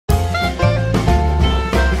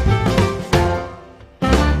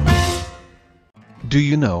Do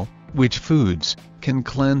you know which foods can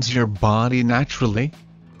cleanse your body naturally?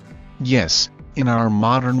 Yes, in our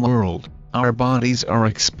modern world, our bodies are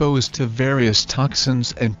exposed to various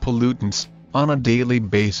toxins and pollutants on a daily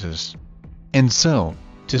basis. And so,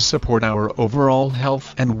 to support our overall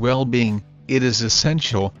health and well-being, it is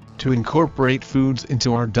essential to incorporate foods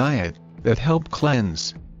into our diet that help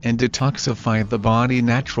cleanse and detoxify the body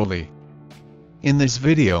naturally. In this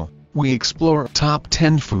video, we explore top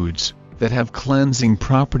 10 foods that have cleansing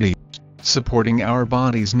properties, supporting our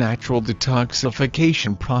body's natural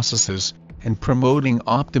detoxification processes and promoting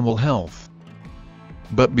optimal health.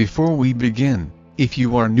 But before we begin, if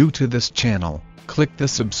you are new to this channel, click the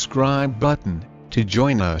subscribe button to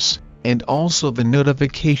join us, and also the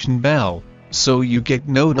notification bell, so you get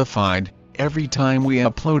notified every time we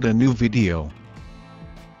upload a new video.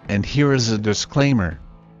 And here is a disclaimer.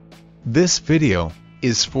 This video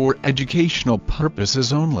is for educational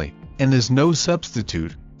purposes only, and is no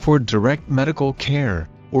substitute for direct medical care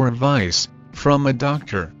or advice from a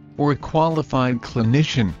doctor or a qualified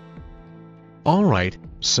clinician. Alright,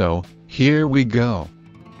 so here we go.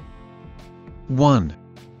 1.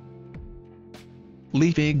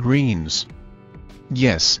 Leafy greens.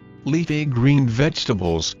 Yes, leafy green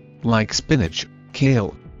vegetables, like spinach,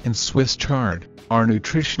 kale, and Swiss chard, are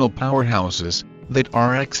nutritional powerhouses that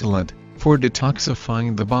are excellent for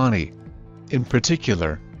detoxifying the body. In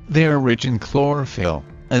particular, they are rich in chlorophyll,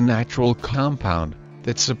 a natural compound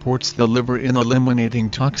that supports the liver in eliminating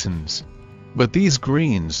toxins. But these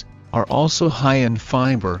greens are also high in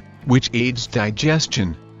fiber, which aids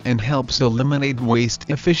digestion and helps eliminate waste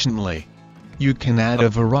efficiently. You can add a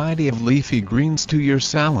variety of leafy greens to your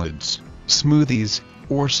salads, smoothies,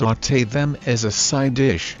 or sauté them as a side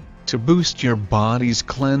dish to boost your body's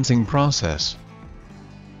cleansing process.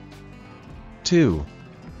 2.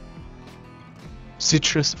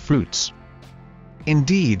 Citrus fruits.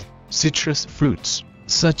 Indeed, citrus fruits,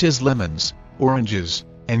 such as lemons, oranges,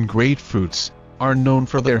 and grapefruits, are known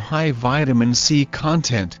for their high vitamin C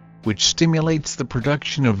content, which stimulates the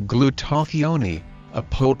production of glutathione, a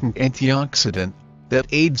potent antioxidant that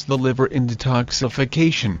aids the liver in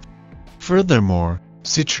detoxification. Furthermore,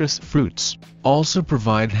 citrus fruits also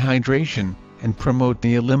provide hydration and promote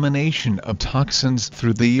the elimination of toxins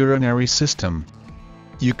through the urinary system.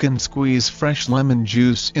 You can squeeze fresh lemon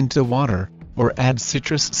juice into water, or add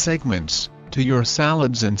citrus segments to your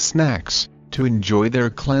salads and snacks to enjoy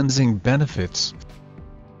their cleansing benefits.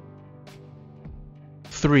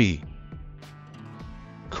 3.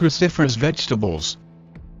 Cruciferous vegetables.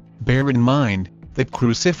 Bear in mind that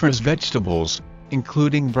cruciferous vegetables,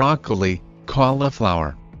 including broccoli,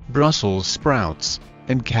 cauliflower, Brussels sprouts,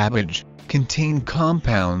 and cabbage, contain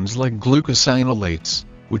compounds like glucosinolates,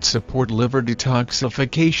 which support liver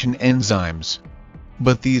detoxification enzymes.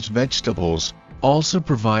 But these vegetables also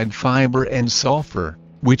provide fiber and sulfur,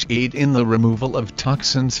 which aid in the removal of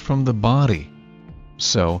toxins from the body.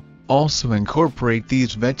 So, also incorporate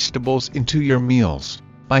these vegetables into your meals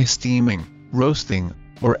by steaming, roasting,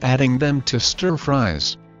 or adding them to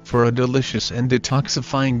stir-fries for a delicious and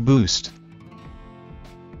detoxifying boost.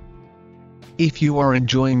 If you are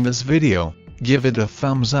enjoying this video, give it a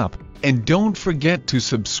thumbs up, and don't forget to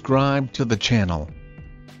subscribe to the channel.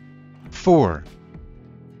 4.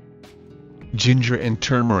 Ginger and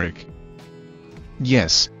turmeric.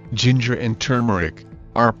 Yes, ginger and turmeric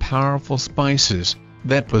are powerful spices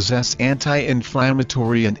that possess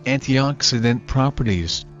anti-inflammatory and antioxidant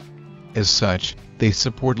properties. As such, they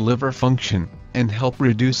support liver function and help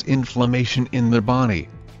reduce inflammation in the body.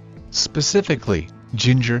 Specifically,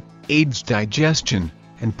 ginger aids digestion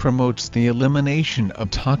and promotes the elimination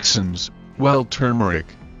of toxins, while turmeric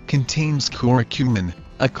contains curcumin,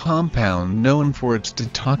 a compound known for its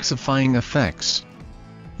detoxifying effects.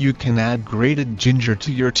 You can add grated ginger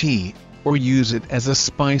to your tea, or use it as a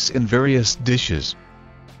spice in various dishes.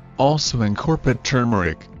 Also incorporate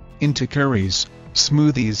turmeric into curries,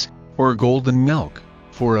 smoothies, or golden milk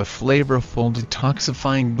for a flavorful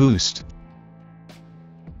detoxifying boost.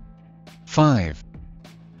 5.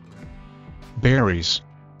 Berries.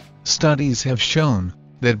 Studies have shown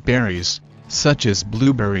that berries, such as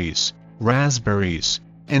blueberries, raspberries,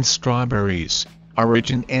 and strawberries, are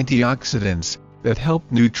rich in antioxidants that help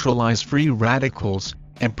neutralize free radicals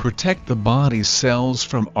and protect the body's cells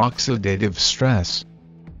from oxidative stress.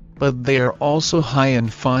 But they are also high in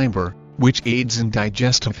fiber, which aids in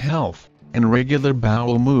digestive health and regular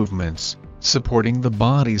bowel movements, supporting the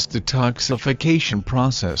body's detoxification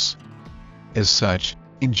process. As such,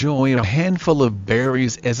 enjoy a handful of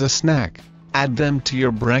berries as a snack, add them to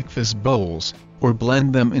your breakfast bowls, or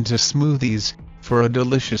blend them into smoothies for a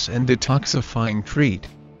delicious and detoxifying treat.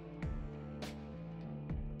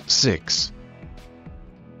 6.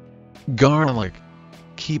 Garlic.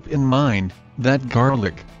 Keep in mind that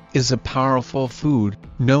garlic is a powerful food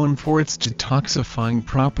known for its detoxifying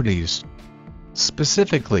properties.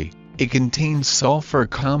 Specifically, it contains sulfur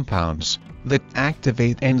compounds that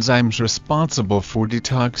activate enzymes responsible for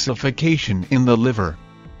detoxification in the liver.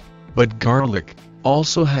 But garlic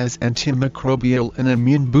also has antimicrobial and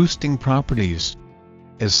immune-boosting properties.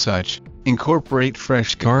 As such, incorporate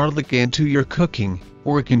fresh garlic into your cooking,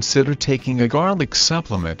 or consider taking a garlic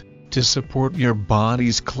supplement to support your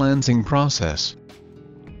body's cleansing process.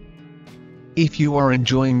 If you are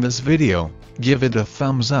enjoying this video, give it a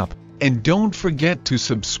thumbs up, and don't forget to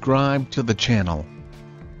subscribe to the channel.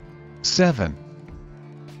 7.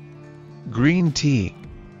 Green tea.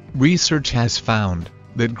 Research has found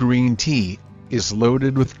that green tea is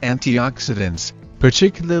loaded with antioxidants,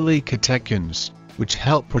 particularly catechins, which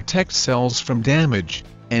help protect cells from damage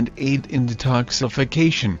and aid in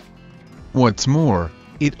detoxification. What's more,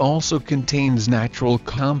 it also contains natural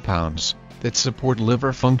compounds that support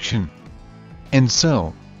liver function. And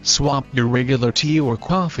so, swap your regular tea or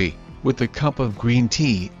coffee with a cup of green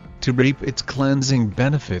tea to reap its cleansing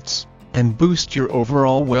benefits and boost your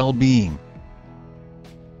overall well-being.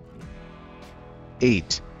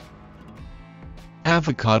 8.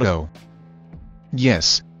 Avocado.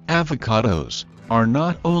 Yes, avocados are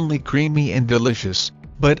not only creamy and delicious,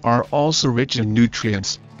 but are also rich in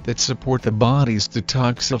nutrients that support the body's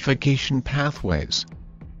detoxification pathways.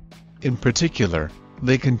 In particular,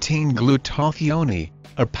 they contain glutathione,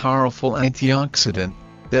 a powerful antioxidant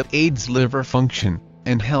that aids liver function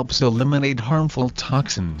and helps eliminate harmful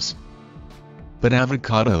toxins. But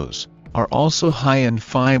avocados are also high in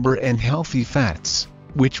fiber and healthy fats,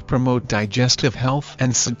 which promote digestive health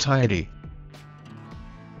and satiety.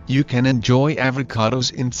 You can enjoy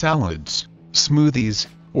avocados in salads, smoothies,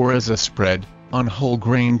 or as a spread on whole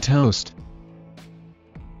grain toast.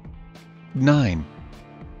 9.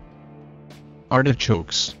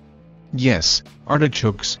 Artichokes. Yes,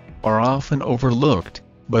 artichokes are often overlooked,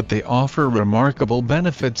 but they offer remarkable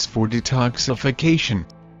benefits for detoxification.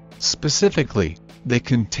 Specifically, they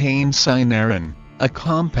contain cynarin, a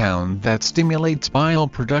compound that stimulates bile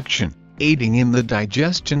production, aiding in the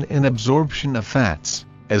digestion and absorption of fats,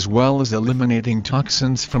 as well as eliminating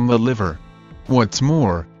toxins from the liver. What's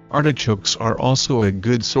more, artichokes are also a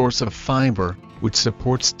good source of fiber, which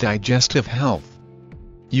supports digestive health.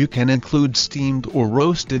 You can include steamed or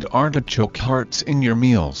roasted artichoke hearts in your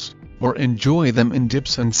meals, or enjoy them in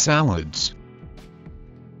dips and salads.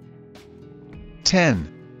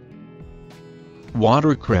 10.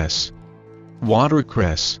 Watercress.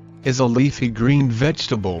 Watercress is a leafy green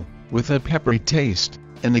vegetable with a peppery taste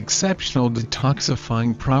and exceptional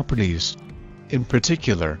detoxifying properties. In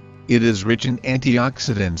particular, it is rich in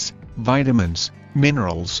antioxidants, vitamins,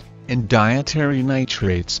 minerals, and dietary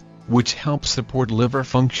nitrates, which help support liver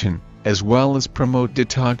function, as well as promote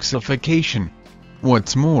detoxification.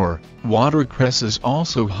 What's more, watercress is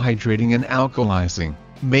also hydrating and alkalizing,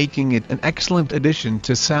 making it an excellent addition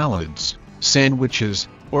to salads, sandwiches,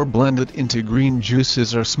 or blended into green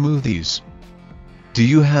juices or smoothies. Do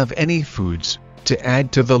you have any foods to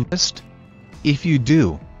add to the list? If you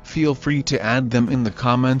do, feel free to add them in the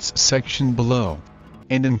comments section below.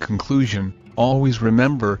 And in conclusion, always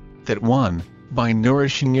remember that 1. By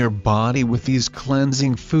nourishing your body with these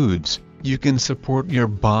cleansing foods, you can support your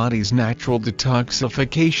body's natural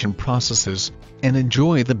detoxification processes and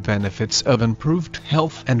enjoy the benefits of improved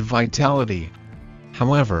health and vitality.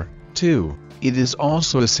 However, 2. It is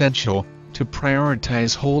also essential to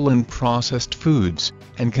prioritize whole and processed foods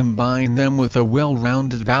and combine them with a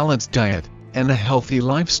well-rounded balanced diet and a healthy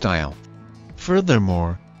lifestyle.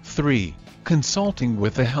 Furthermore, 3. Consulting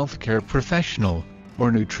with a healthcare professional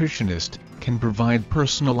or nutritionist can provide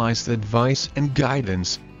personalized advice and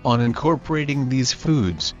guidance on incorporating these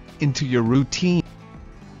foods into your routine.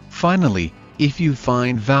 Finally, if you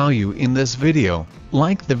find value in this video,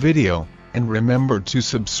 like the video, and remember to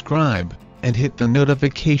subscribe and hit the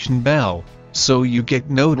notification bell so you get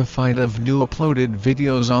notified of new uploaded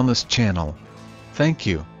videos on this channel. Thank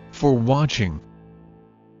you for watching.